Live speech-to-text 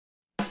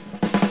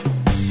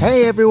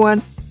Hey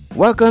everyone,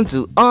 welcome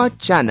to our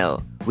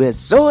channel. We're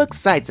so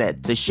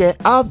excited to share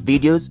our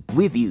videos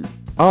with you.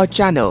 Our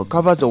channel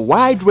covers a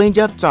wide range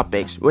of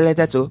topics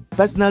related to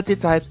personality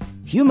types,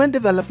 human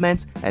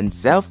development, and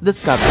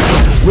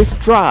self-discovery. We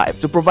strive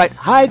to provide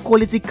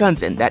high-quality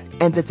content that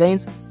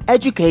entertains,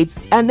 educates,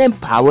 and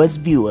empowers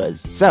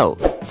viewers. So,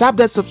 tap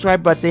that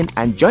subscribe button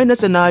and join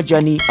us on our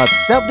journey of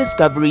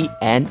self-discovery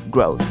and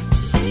growth.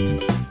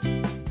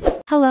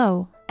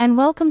 Hello, and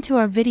welcome to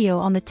our video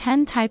on the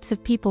 10 types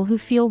of people who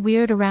feel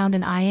weird around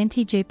an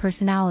INTJ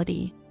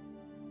personality.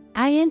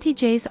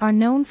 INTJs are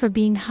known for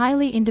being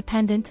highly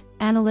independent,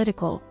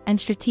 analytical, and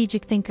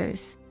strategic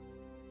thinkers.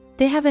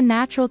 They have a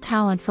natural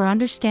talent for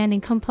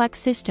understanding complex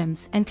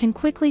systems and can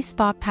quickly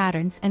spot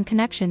patterns and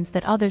connections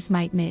that others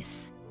might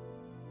miss.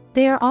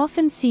 They are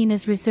often seen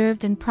as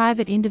reserved and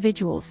private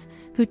individuals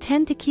who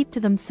tend to keep to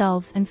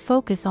themselves and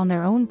focus on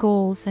their own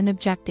goals and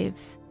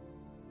objectives.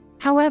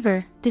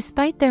 However,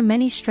 despite their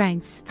many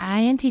strengths,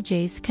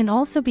 INTJs can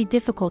also be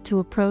difficult to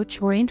approach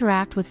or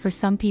interact with for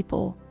some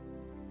people.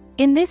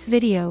 In this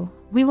video,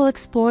 we will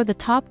explore the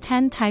top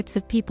 10 types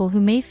of people who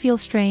may feel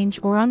strange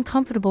or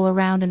uncomfortable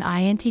around an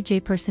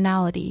INTJ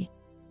personality.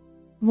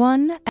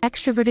 1.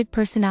 Extroverted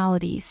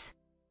personalities.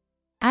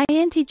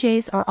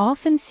 INTJs are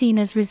often seen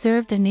as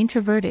reserved and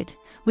introverted,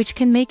 which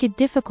can make it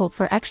difficult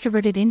for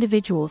extroverted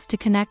individuals to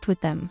connect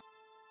with them.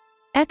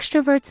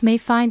 Extroverts may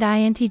find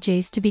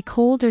INTJs to be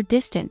cold or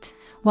distant,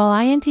 while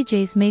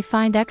INTJs may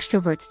find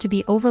extroverts to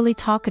be overly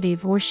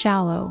talkative or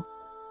shallow.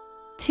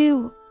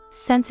 2.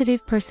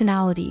 Sensitive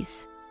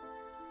personalities.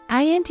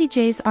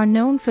 INTJs are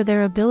known for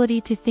their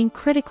ability to think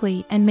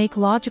critically and make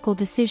logical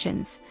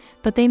decisions,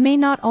 but they may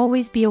not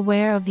always be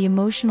aware of the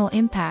emotional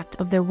impact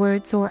of their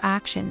words or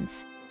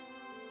actions.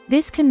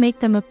 This can make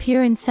them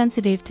appear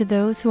insensitive to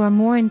those who are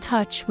more in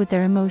touch with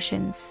their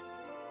emotions.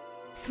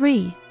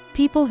 3.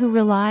 People who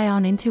rely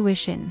on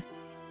intuition.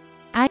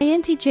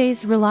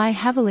 INTJs rely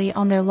heavily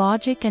on their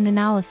logic and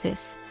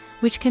analysis,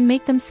 which can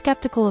make them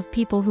skeptical of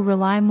people who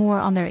rely more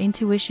on their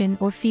intuition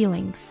or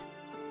feelings.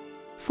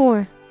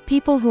 4.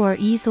 People who are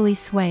easily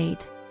swayed.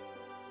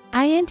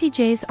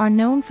 INTJs are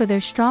known for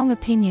their strong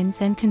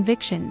opinions and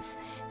convictions,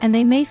 and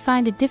they may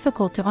find it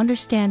difficult to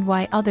understand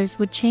why others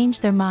would change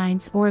their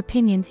minds or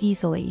opinions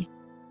easily.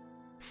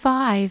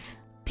 5.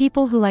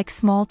 People who like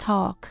small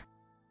talk.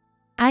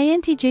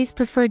 INTJs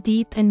prefer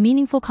deep and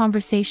meaningful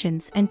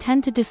conversations and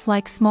tend to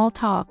dislike small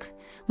talk,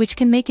 which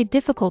can make it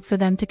difficult for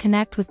them to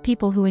connect with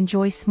people who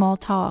enjoy small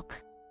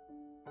talk.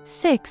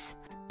 6.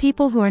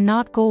 People who are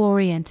not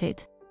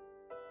goal-oriented.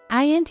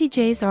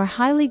 INTJs are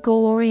highly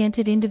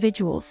goal-oriented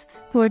individuals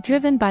who are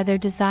driven by their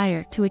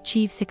desire to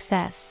achieve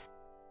success.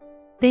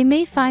 They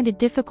may find it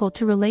difficult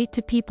to relate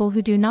to people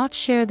who do not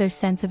share their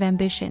sense of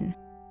ambition.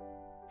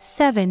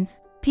 7.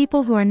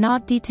 People who are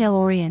not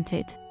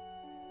detail-oriented.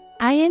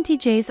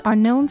 INTJs are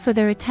known for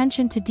their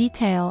attention to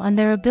detail and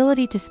their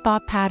ability to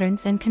spot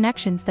patterns and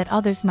connections that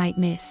others might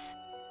miss.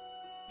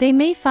 They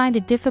may find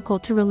it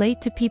difficult to relate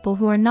to people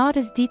who are not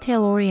as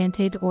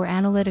detail-oriented or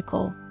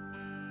analytical.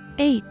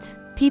 8.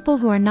 People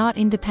who are not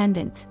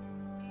independent.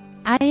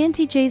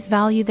 INTJs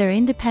value their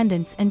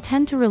independence and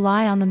tend to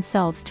rely on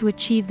themselves to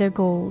achieve their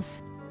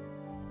goals.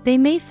 They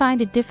may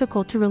find it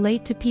difficult to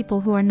relate to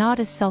people who are not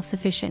as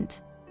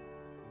self-sufficient.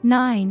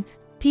 9.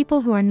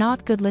 People who are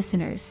not good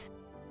listeners.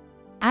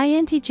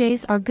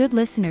 INTJs are good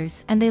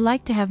listeners and they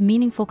like to have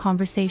meaningful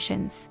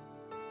conversations.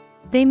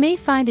 They may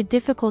find it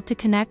difficult to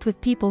connect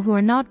with people who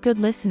are not good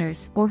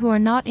listeners or who are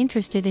not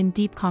interested in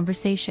deep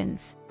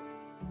conversations.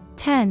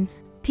 10.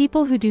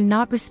 People who do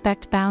not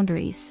respect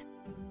boundaries.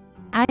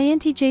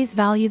 INTJs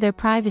value their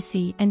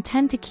privacy and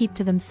tend to keep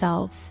to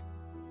themselves.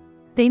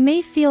 They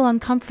may feel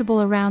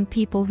uncomfortable around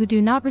people who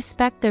do not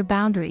respect their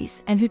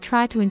boundaries and who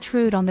try to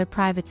intrude on their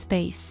private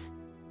space.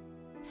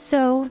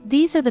 So,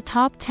 these are the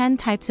top 10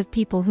 types of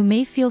people who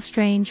may feel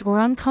strange or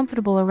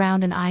uncomfortable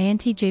around an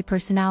INTJ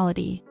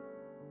personality.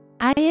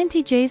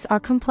 INTJs are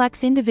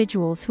complex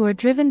individuals who are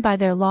driven by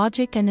their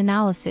logic and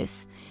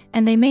analysis,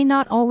 and they may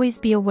not always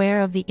be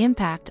aware of the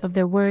impact of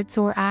their words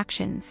or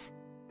actions.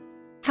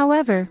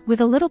 However, with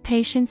a little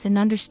patience and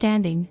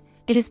understanding,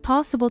 it is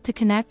possible to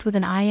connect with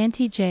an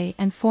INTJ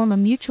and form a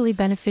mutually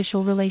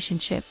beneficial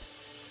relationship.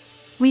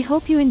 We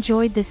hope you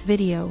enjoyed this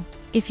video.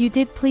 If you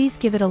did, please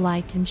give it a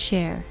like and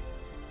share.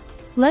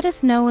 Let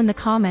us know in the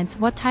comments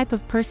what type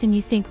of person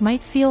you think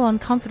might feel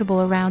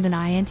uncomfortable around an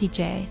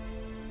INTJ.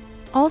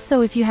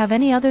 Also, if you have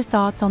any other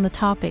thoughts on the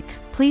topic,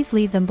 please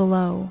leave them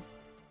below.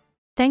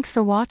 Thanks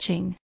for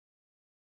watching.